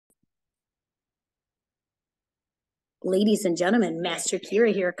Ladies and gentlemen, Master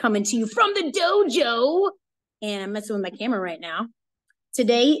Kira here, coming to you from the dojo. And I'm messing with my camera right now.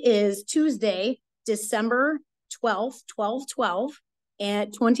 Today is Tuesday, December 12th, 12/12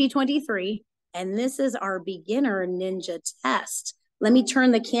 at 2023. And this is our beginner ninja test. Let me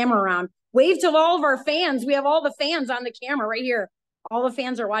turn the camera around. Wave to all of our fans. We have all the fans on the camera right here. All the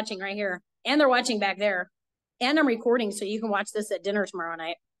fans are watching right here. And they're watching back there. And I'm recording so you can watch this at dinner tomorrow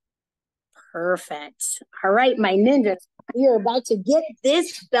night. Perfect. All right, my ninjas, we are about to get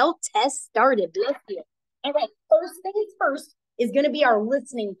this belt test started. Let's do it. All right, first things first is going to be our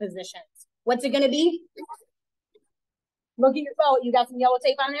listening positions. What's it going to be? Look at your belt. You got some yellow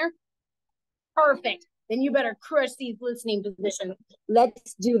tape on there? Perfect. Then you better crush these listening positions.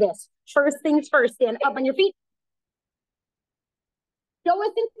 Let's do this. First things first, stand up on your feet. Show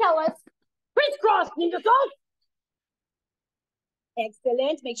us and tell us. Crisscross, ninja salt.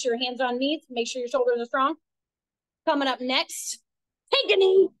 Excellent. Make sure your hands on knees. Make sure your shoulders are strong. Coming up next, take a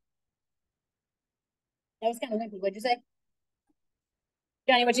knee. That was kind of wimpy. What'd you say?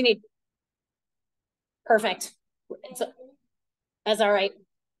 Johnny, what you need? Perfect. That's all right.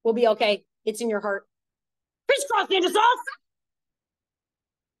 We'll be okay. It's in your heart. Crisscross ninja sauce.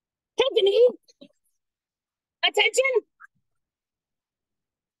 Take a knee. Attention.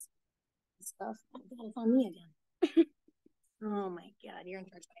 Stuff. Oh, God, it's on me again. Oh my God, you're in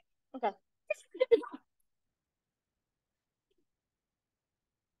charge. Okay.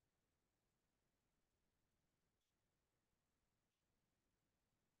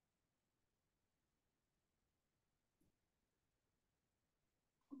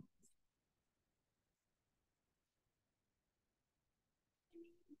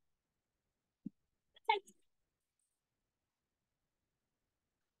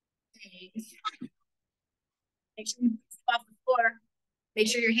 Make sure you off the floor. Make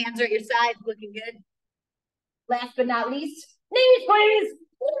sure your hands are at your sides, looking good. Last but not least, knees, please.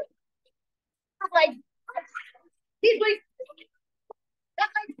 Like, knees, please.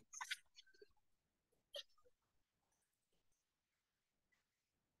 That's like.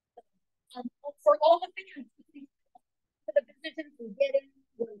 For all the figures, for the positions we get in,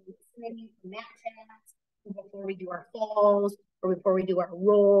 we're listening to mat chats before we do our falls, or before we do our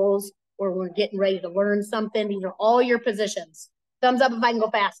rolls, or we're getting ready to learn something. These are all your positions. Thumbs up if I can go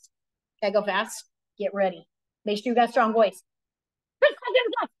fast. Can I go fast? Get ready. Make sure you got a strong voice.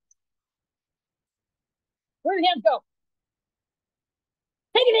 Where do your hands go?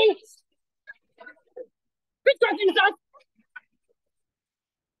 Take it in. Crisscross in the sauce.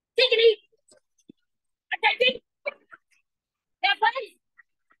 Take it in. Attention. Now, please.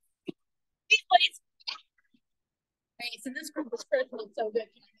 Please, please. Okay, so this group is critical. It's so good.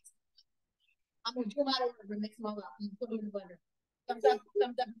 I'm going to do them out of order and mix them all up and put them in the blender. Thumbs up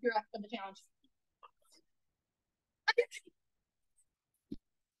if you're up for the challenge.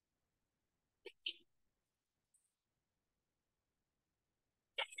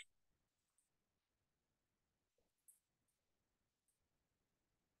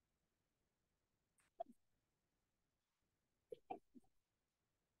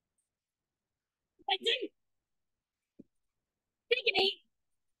 Take it eat.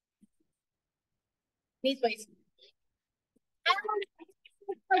 Knees, please.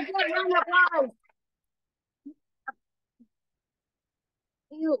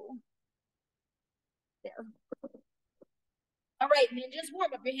 Ew. There. All right, ninjas,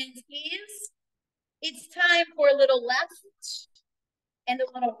 warm up your hands, please. It's time for a little left and a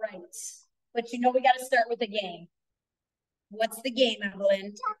little right. But you know we got to start with the game. What's the game,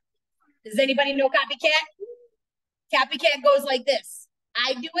 Evelyn? Does anybody know copycat? Copycat goes like this.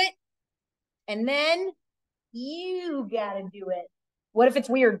 I do it, and then you got to do it. What if it's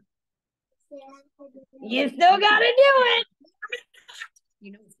weird? You still got to do it.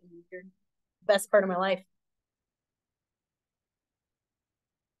 You know it's gonna be weird. Best part of my life.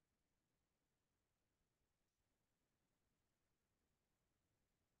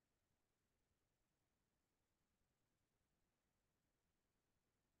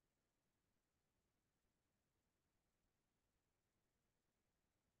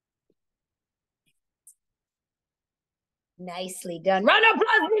 Nicely done. Round of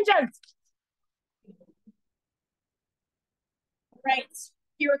applause, ninjas. Right,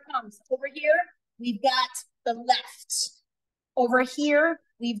 here it comes. Over here, we've got the left. Over here,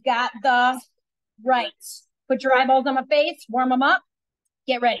 we've got the right. Put your eyeballs on my face, warm them up.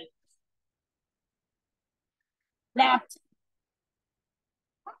 Get ready. Left.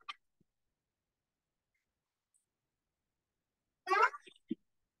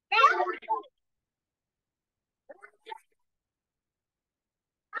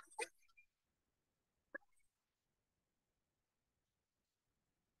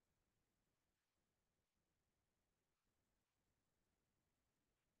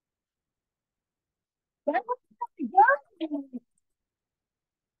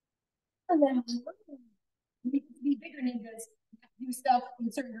 You need to be bigger ninjas. You have to do stuff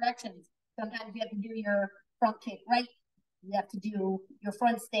in certain directions. Sometimes you have to do your front kick right. You have to do your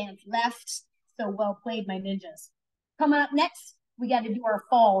front stance left. So well played, my ninjas. Coming up next, we got to do our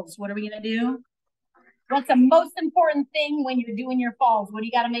falls. What are we going to do? What's the most important thing when you're doing your falls? What do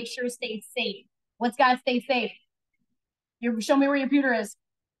you got to make sure stays safe? What's got to stay safe? Show me where your pewter is.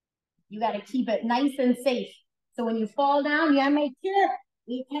 You got to keep it nice and safe. So when you fall down, you got to make sure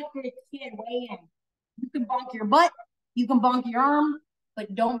you kept your chin way in. You can bonk your butt, you can bonk your arm,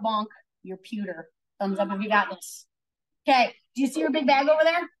 but don't bonk your pewter. Thumbs up if you got this. Okay, do you see your big bag over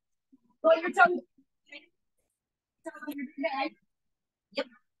there? Go your tongue. Your big bag. Yep,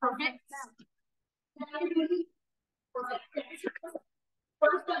 perfect.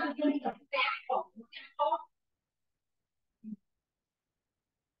 First up is going to be the back fall.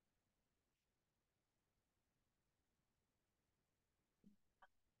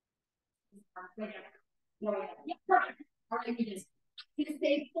 All right, you just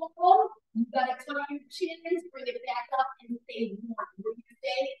stay full. You gotta tuck your chins, bring it back up, and stay warm. What do you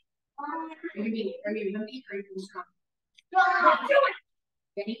say? Or you just come. Do it.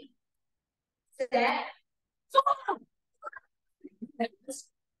 Ready? Set.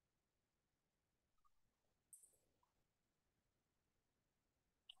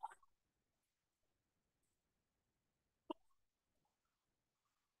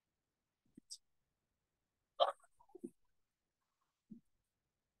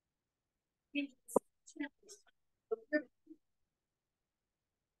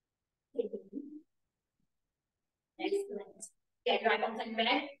 Excellent. Yeah, grab on second bag.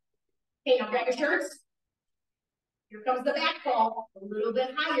 Okay, now grab your shirts. Here comes the back fall. A little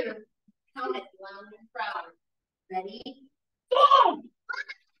bit higher. Count it loud and proud. Ready? Go!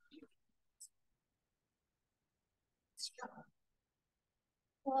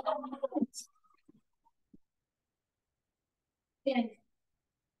 Stand.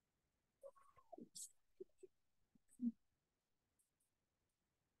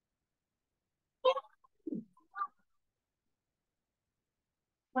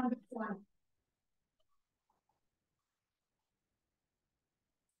 One.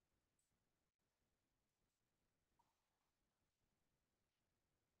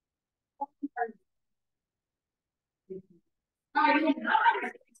 All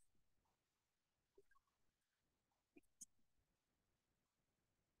right.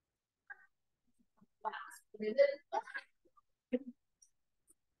 Is it?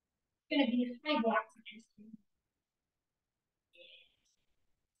 Going to be high block.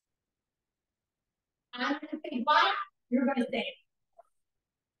 I'm going to say what? You're going to say.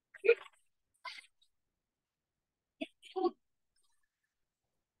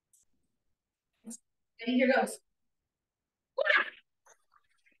 And here goes.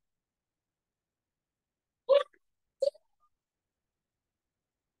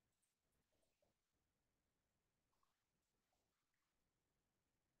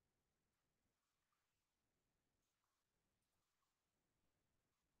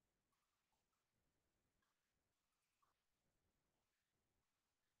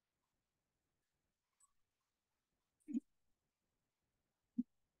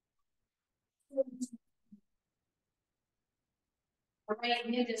 All right,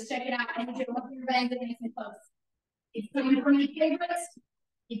 you just check it out. I need you to look at your bags and nice and close. It's time for my favorites.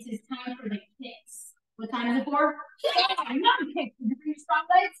 It is time for the kicks. What time is it for? Yeah, another kick. Did you bring your strong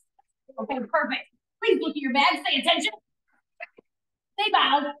legs? Okay, perfect. Please look at your bag. Pay attention. Stay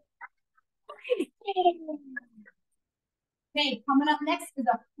bowed. Okay, coming up next is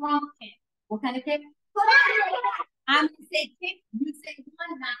a front kick. What kind of kick? I'm going to say kick. You say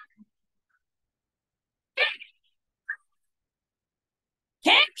one, not kick.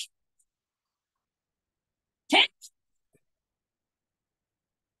 Kick.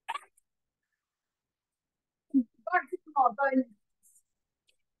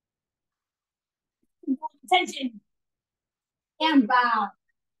 Attention. And bow.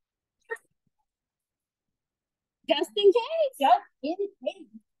 Just in case. Just in case.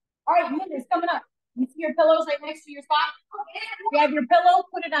 All right, minutes coming up. You see your pillows right next to your spot? Grab your pillow,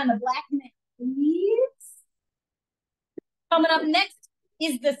 put it on the black mat, please. Coming up next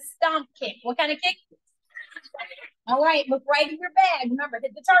is the stomp kick. What kind of kick? All right, look right in your bag. Remember,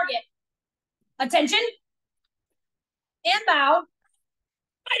 hit the target. Attention. And bow.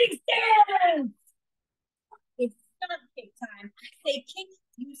 Fighting stance. It's stomp kick time. I say kick,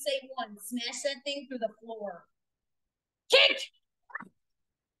 you say one. Smash that thing through the floor. Kick.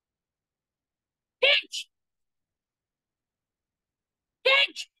 Kick.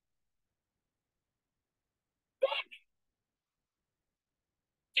 Kick.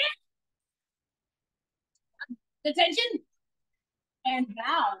 Attention. And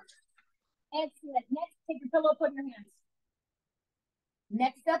bow. Excellent. Next, take your pillow, put in your hands.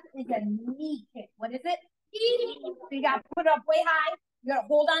 Next up is a knee kick. What is it? So you got to put it up way high. You got to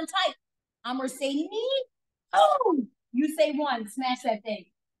hold on tight. I'm going to say knee. Oh, you say one. Smash that thing.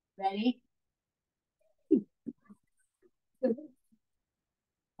 Ready?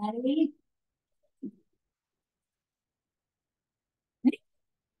 Ready?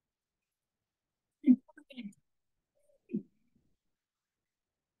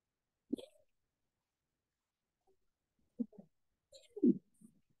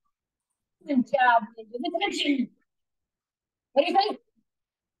 Good job. Attention. What do you think?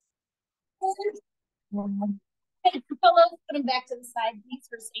 Take your pillows, put them back to the side, please,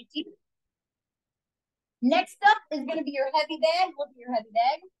 for safety. Next up is going to be your heavy bag. Look at your heavy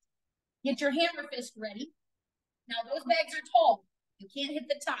bag. Get your hammer fist ready. Now, those bags are tall. You can't hit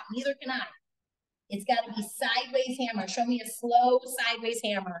the top. Neither can I. It's got to be sideways hammer. Show me a slow sideways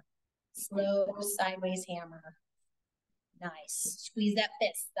hammer. Slow sideways hammer. Nice. Squeeze that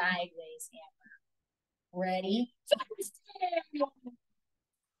fist. Sideways hammer. Ready?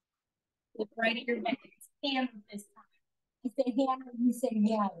 Look right at your back. Hammer this time. You say hammer, you say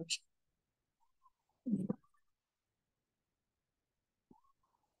hammer.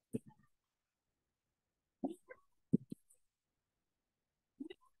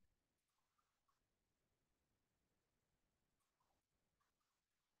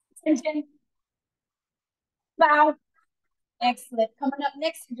 Attention. Bow. Excellent. Coming up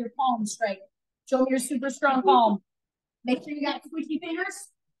next is your palm strike. Show me your super strong palm. Make sure you got squishy fingers.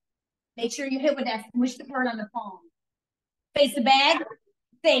 Make sure you hit with that squishy part on the palm. Face the bag.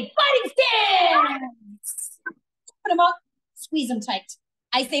 Say fighting stance. Put them up. Squeeze them tight.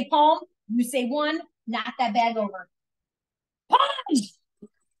 I say palm. You say one. Knock that bag over. Punch.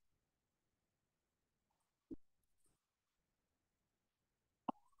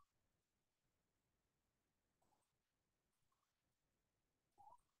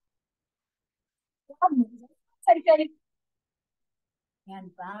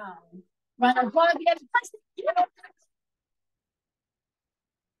 And bow. Run our plug.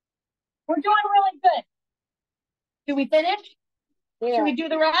 We're doing really good. Do we finish? Yeah. Should we do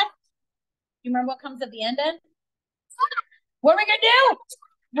the rest? Do you remember what comes at the end then? What are we gonna do?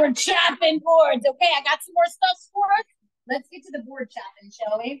 We're chopping boards. Okay, I got some more stuff for us. Let's get to the board chopping,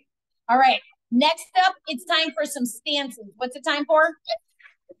 shall we? All right. Next up, it's time for some stances. What's it time for?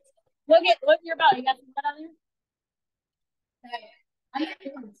 Look at your belly. You got some blood on there? Okay. I got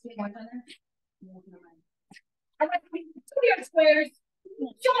some on there. I want to do your squares.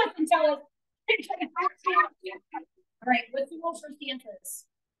 Show us and tell us. All right, what's the rules for stances?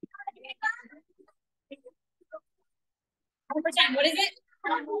 100%. What is it?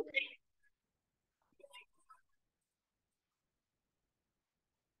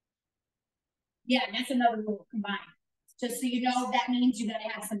 Yeah, that's another rule combined. Just so you know, that means you gotta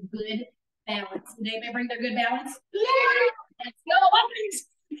have some good balance. Did anybody bring their good balance? Yeah. Let's go.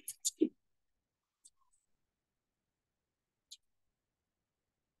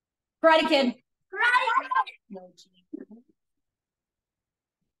 Karate Kid. Karate. No,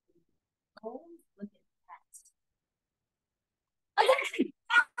 oh, look at that.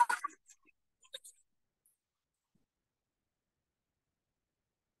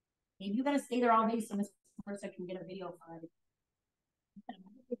 Maybe you gotta stay there all day so Miss Mercer can get a video for it.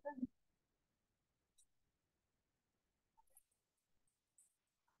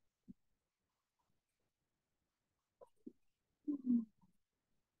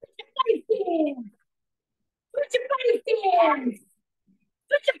 Put your body stance.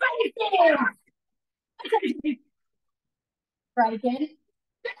 Put your body stance. Right again.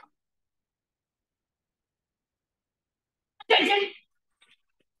 Attention.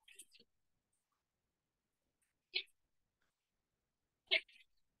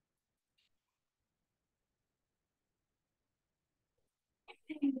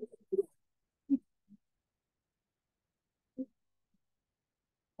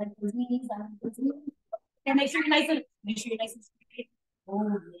 And make sure you're nice and straight.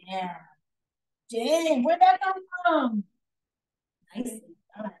 Oh yeah. Dang, where'd that come from? Nicely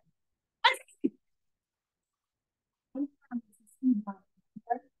done.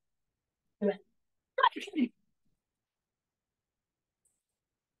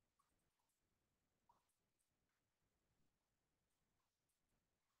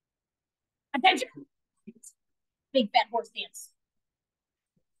 Attention. Big fat horse dance.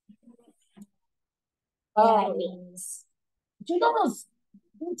 Oh, that means. Jiggle those.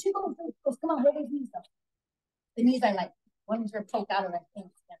 Jiggle those. Come on, where are those knees though? The knees I like. Ones are poked out of that thing.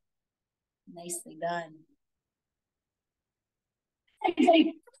 Nicely done. What's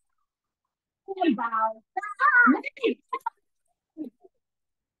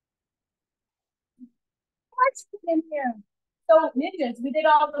in here? So ninjas, we did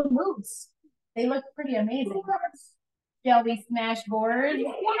all the moves. They look pretty amazing. Shall we smash boards?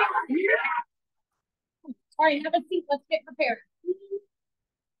 All right, have a seat. Let's get prepared.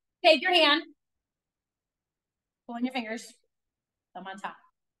 Take your hand. Pull in your fingers. Thumb on top.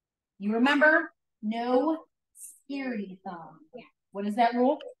 You remember, no scary thumb. What is that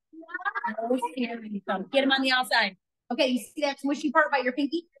rule? No scary thumb. Get them on the outside. Okay, you see that smushy part by your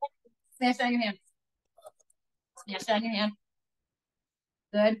pinky? Smash it on your hand. Smash it on your hand.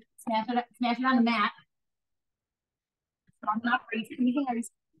 Good. Smash it on the mat. Strong enough. Are you squeezing? Are you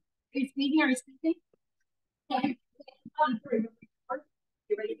squeezing? Are you squeezing? Okay.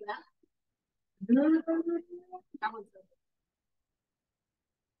 You ready for that? That one's good.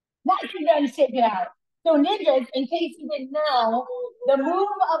 Now you gotta shake it out. So ninjas, in case you didn't know, the move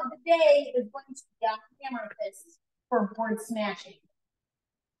of the day is going to be a hammer fist for board smashing.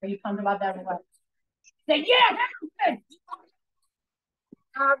 Are you pumped about that or what? Say yeah, hammer fist.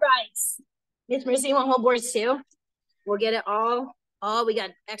 All right. Miss Marissa, you want whole boards too? We'll get it all. Oh, we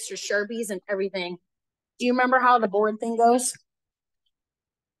got extra Sharpies and everything. Do you remember how the board thing goes?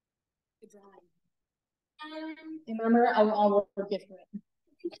 Remember, I'll work it for it.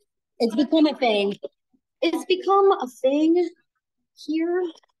 It's become a thing. It's become a thing here.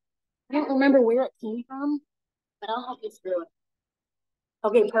 I don't remember where it came from, but I'll help you through it.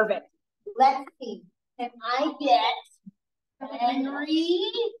 Okay, perfect. Let's see. Can I get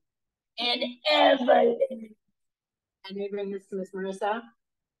Henry and Evelyn? And we bring this to Miss Marissa.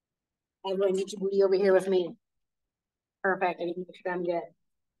 Evelyn, get your booty over here with me. Perfect. I need to make sure I'm good.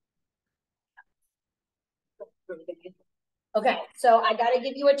 Okay, so I got to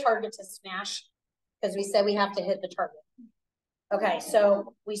give you a target to smash because we said we have to hit the target. Okay,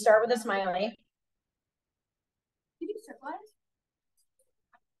 so we start with a smiley.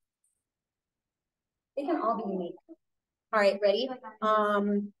 They can all be unique. All right, ready?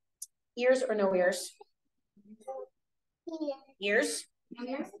 Ears or no ears? Ears.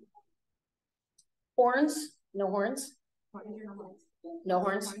 Horns? No horns. No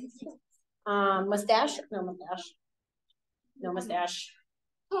horns. Mustache? No mustache. No mustache.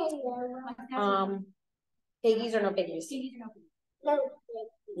 Piggies or no piggies?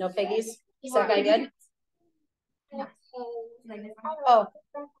 No piggies. So kind of good. Oh,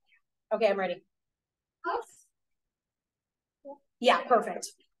 okay, I'm ready. Yeah, perfect.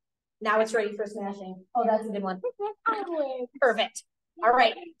 Now it's ready for smashing. Oh, that's a good one. Perfect. All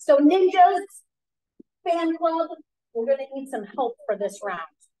right. So Ninjas fan club, we're going to need some help for this round.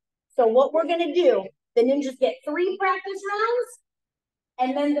 So what we're going to do, the Ninjas get 3 practice rounds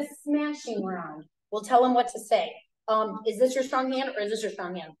and then the smashing round. We'll tell them what to say. Is this your strong hand or is this your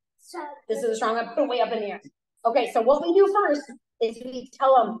strong hand? This is a strong hand. Put it way up in the air. Okay, so what we do first is we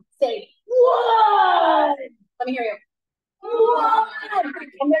tell them, say, 1. Let me hear you. 1.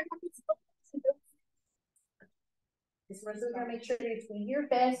 And then this person's gonna make sure you tweak your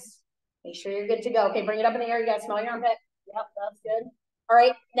fist. Make sure you're good to go. Okay, bring it up in the air. You gotta smell your armpit. Yep, that's good. All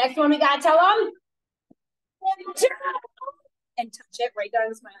right, next one we gotta tell them. And touch it right there on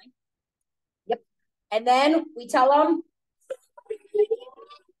the smiling. Yep. And then we tell them.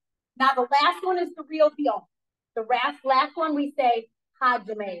 Now the last one is the real deal. The last one we say,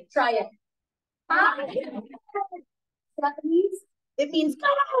 Hajime. Try it. It means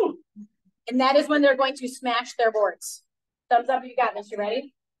go. And that is when they're going to smash their boards. Thumbs up if you got this. You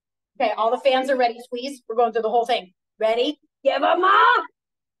ready? Okay, all the fans are ready. Squeeze. We're going through the whole thing. Ready? Give them up.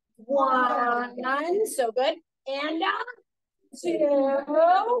 1. So good. And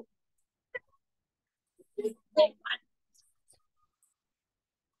 2.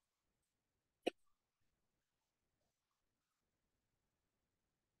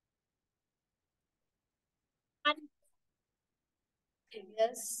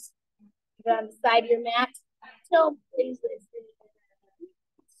 Yes. Get on the side of your mat. So please.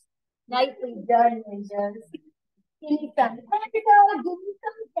 Nicely done, Ninjas. Give me some. Give me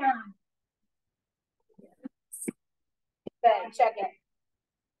some time. Good. Check it.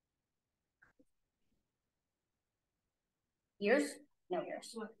 Ears? No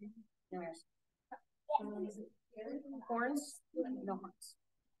ears. No ears. Horns? No horns.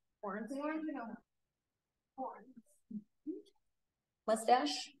 Horns? Horns.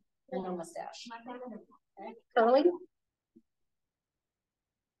 Mustache? Or no mustache? Okay. Curly?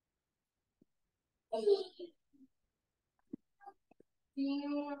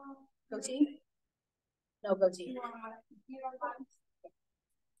 Goatee? No goatee.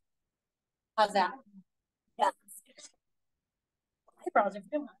 How's that? Yeah. eyebrows are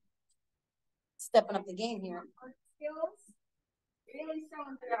feeling. Stepping up the game here. Skills really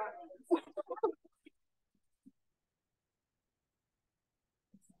showing through.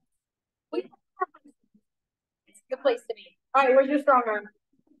 It's a good place to be. All right, where's your strong arm?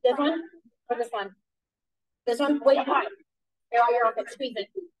 This one or this one? This one? Wait, high. Here, all your armpit. Squeeze it.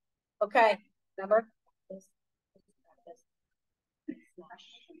 Okay. Remember?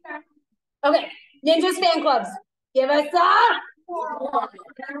 Okay. Ninjas fan clubs. Give us a.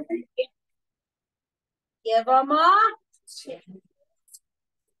 Give them a.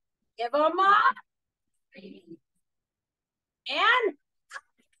 Give them a. And.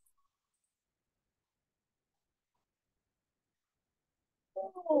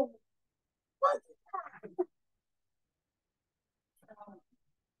 Oh.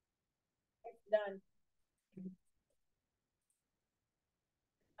 It's done.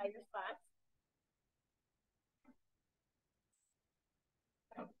 By your spot.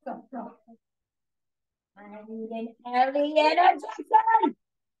 Go, go. I need an Elliot Jackson.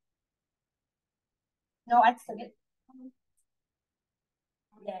 No, I took it.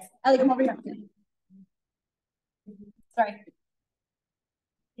 Yes. Ellie, come over here. Sorry.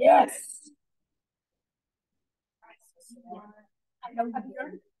 Yes. I don't have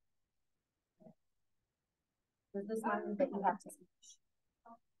your. There's this one that you have to see.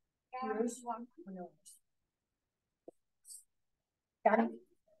 Yours one or yours? Got it?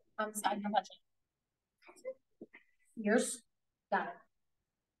 On the side, don't touch it. Yours? Got it.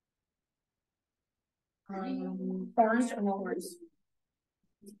 Thorns or no words?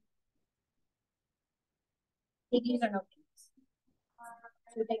 Piggies or no piggies?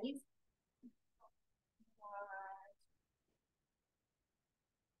 Two piggies?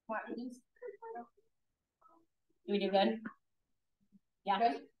 What piggies? Do we do good? Yeah.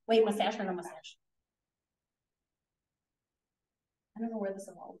 Good. Wait, mustache or no mustache? I don't know where this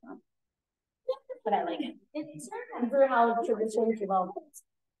evolved from, but I like it. It's for how traditions evolve. Are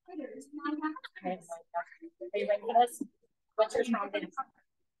you ready for this? What's your strongest?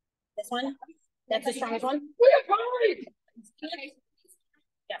 This one? That's the strongest one?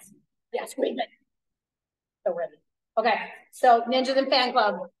 Yes. Yes, great. So ready. Okay. So Ninjas and Fan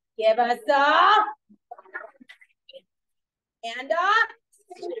Club. Give us a and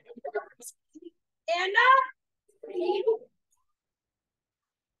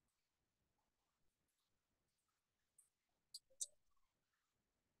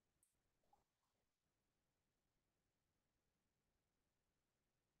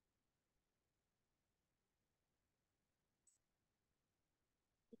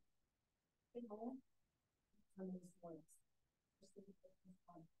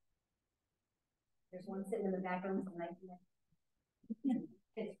there's one sitting in the back room from 19.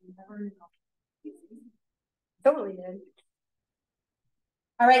 Totally did.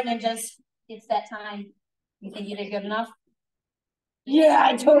 All right, ninjas, it's that time. You think you did good enough? Yeah,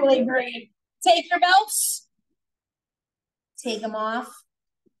 I totally agree. Take your belts. Take them off.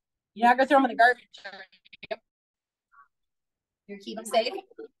 You're not gonna throw them in the garbage. You're keep them safe.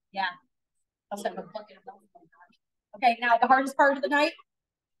 Yeah. I'll set a bucket of belts. Okay, now the hardest part of the night.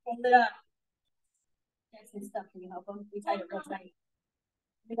 Hold it up. That's some stuff. Can you help them? We tied it real tight.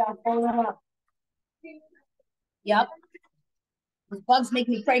 We gotta pull them up. Yep. Those bugs make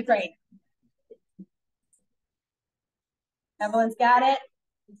me cray cray. Evelyn's got it.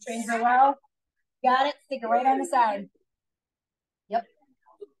 Trained her well. Got it. Stick it right on the side. Yep.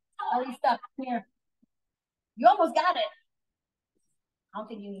 All these stuff. Here. You almost got it. I don't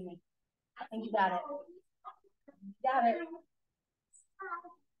think you need me. I think you got it. You got it.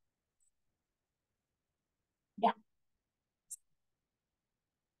 Yeah.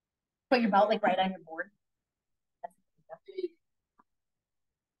 Put your belt like right on your board.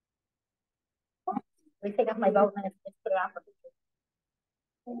 Let me take off my belt and let's put it on for pictures.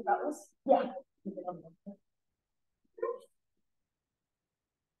 Yeah.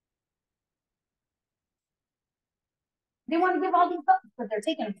 They want to give all these belts, but they're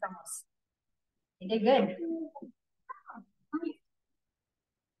taking them from us. They did good.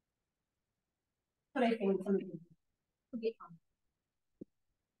 What I think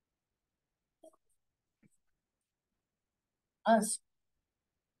us.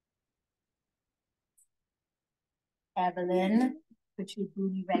 Evelyn, put your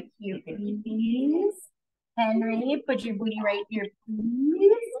booty right here, please. Henry, put your booty right here,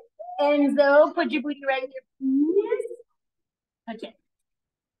 please. Enzo, put your booty right here, please. Okay.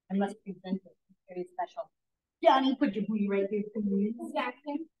 I must present it. It's very special. Johnny, put your booty right here, please.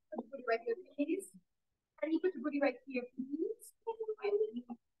 Jackson, put your booty right here, please. Honey, put your booty right here, please.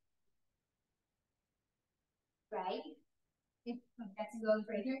 Right? That's goes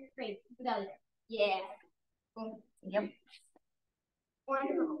right here. Great. Put that in there. Yeah. Boom. Yep.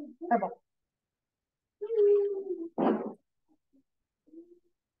 Wonderful. Purple.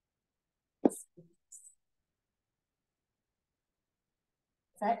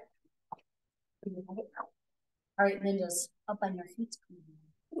 Set. All right, then just up on your feet.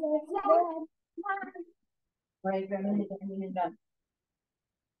 All right, grandma, get it done.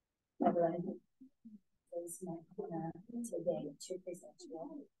 Everyone is my corner today to present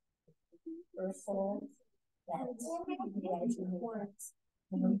you reversal that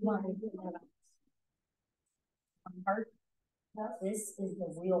part. This is the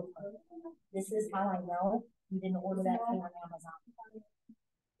real part. This is how I know you didn't order that thing on Amazon.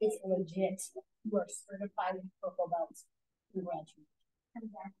 It's legit. You are certified with purple belts. Congratulations.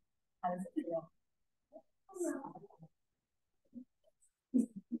 How does it feel?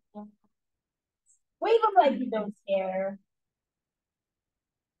 Wave them like you don't care.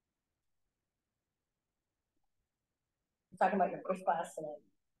 I'm talking about your first class today.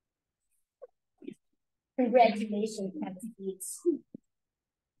 Congratulations, have a seat.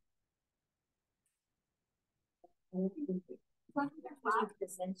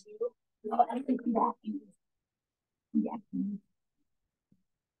 Present you. Oh, I think that. Yeah.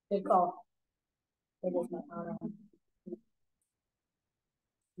 Good call. It is my honor.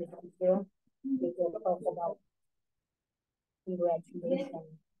 Thank you. You feel about congratulations.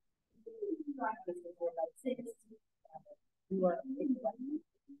 You are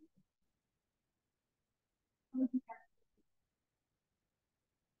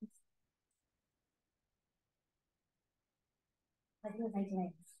I think it's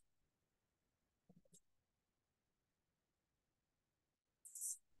 99.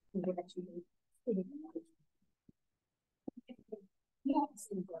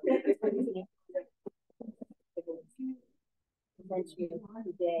 Present you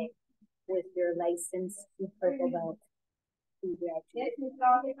today with your license with purple belt. Congratulations.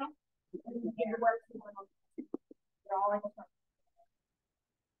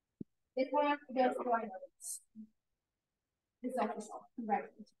 This one goes to our notes. This is official.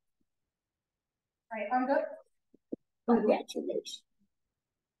 Congratulations. All right, I'm good. Congratulations.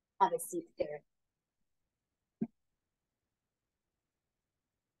 Have a seat there.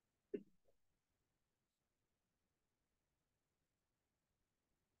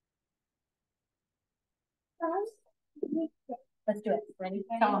 Let's do it. Ready?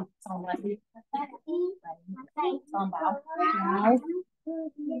 Tell them ready. Tell them Bob. Now.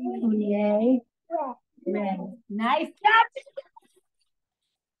 Yay. Ready. Nice job.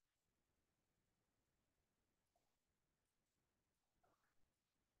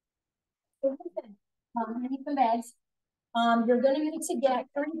 I need some bags. You're gonna need to get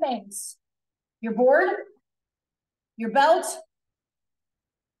 3 things. Your board, your belt,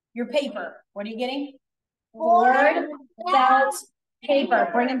 your paper. What are you getting? Board, belt, paper.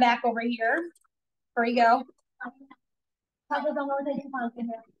 Bring them back over here. Here you go. Papa, don't know what they want in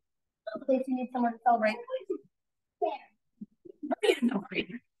here. Please, you need someone to celebrate. No,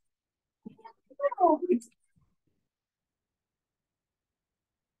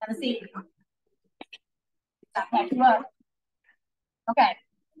 have a seat. Stop packing up. Okay.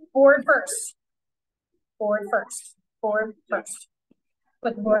 Board first. Board first. Board first.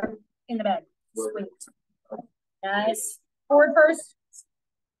 Put the board in the bag. Sweet. Nice. Board first.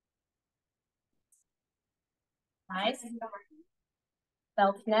 Nice.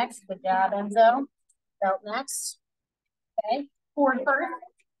 Belt next. Good job, Enzo. Belt next. Okay. Board first.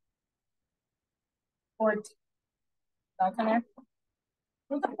 Board. Belt in there.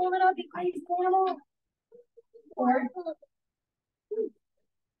 Pull it up, you crazy animal. Board.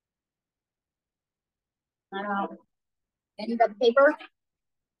 And you got the paper?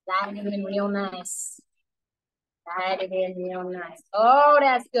 Slide it in real nice. Slide it in real nice. Oh,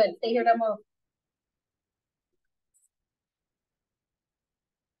 that's good. Stay here, don't move.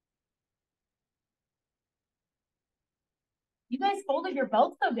 You guys folded your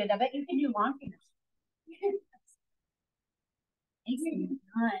belt so good. I bet you can do long fingers.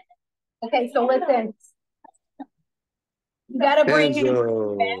 Okay, so listen. You gotta bring in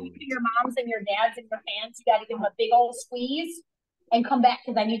your moms and your dads and your fans. You gotta give them a big old squeeze and come back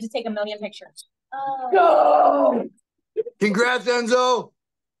because I need to take 1,000,000 pictures. Go! Congrats, Enzo.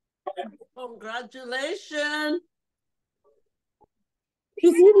 Congratulations.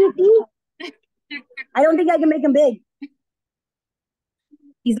 I don't think I can make him big.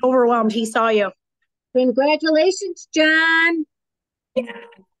 He's overwhelmed. He saw you. Congratulations, John.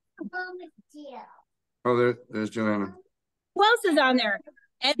 Oh, there's Joanna. Who else is on there?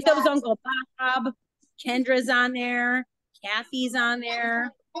 Enzo's Uncle Bob. Kendra's on there. Kathy's on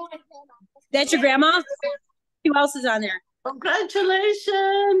there. That's your grandma? Who else is on there?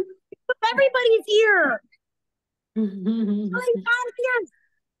 Congratulations. Everybody's here. Everybody's here.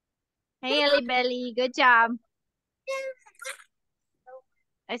 Hey, Ellie Belly, good job.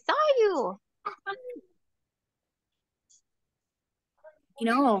 I saw you. You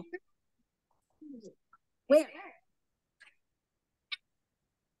know. Where?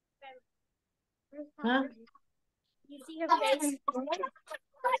 Huh? You see her face?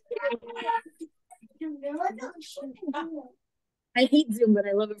 I hate Zoom, but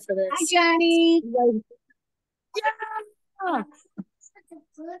I love it for this. Hi, Johnny. Yeah.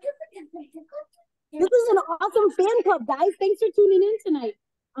 This is an awesome fan club, guys. Thanks for tuning in tonight.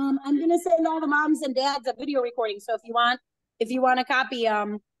 I'm gonna send all the moms and dads a video recording. So if you want a copy,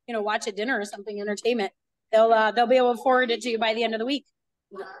 watch at dinner or something, entertainment, they'll be able to forward it to you by the end of the week.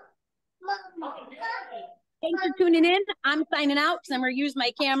 Thanks for tuning in. I'm signing out because I'm gonna use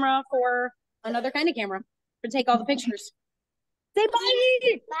my camera for another kind of camera to take all the pictures. Say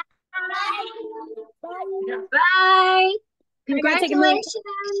bye. Bye.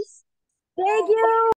 Congratulations. Thank you.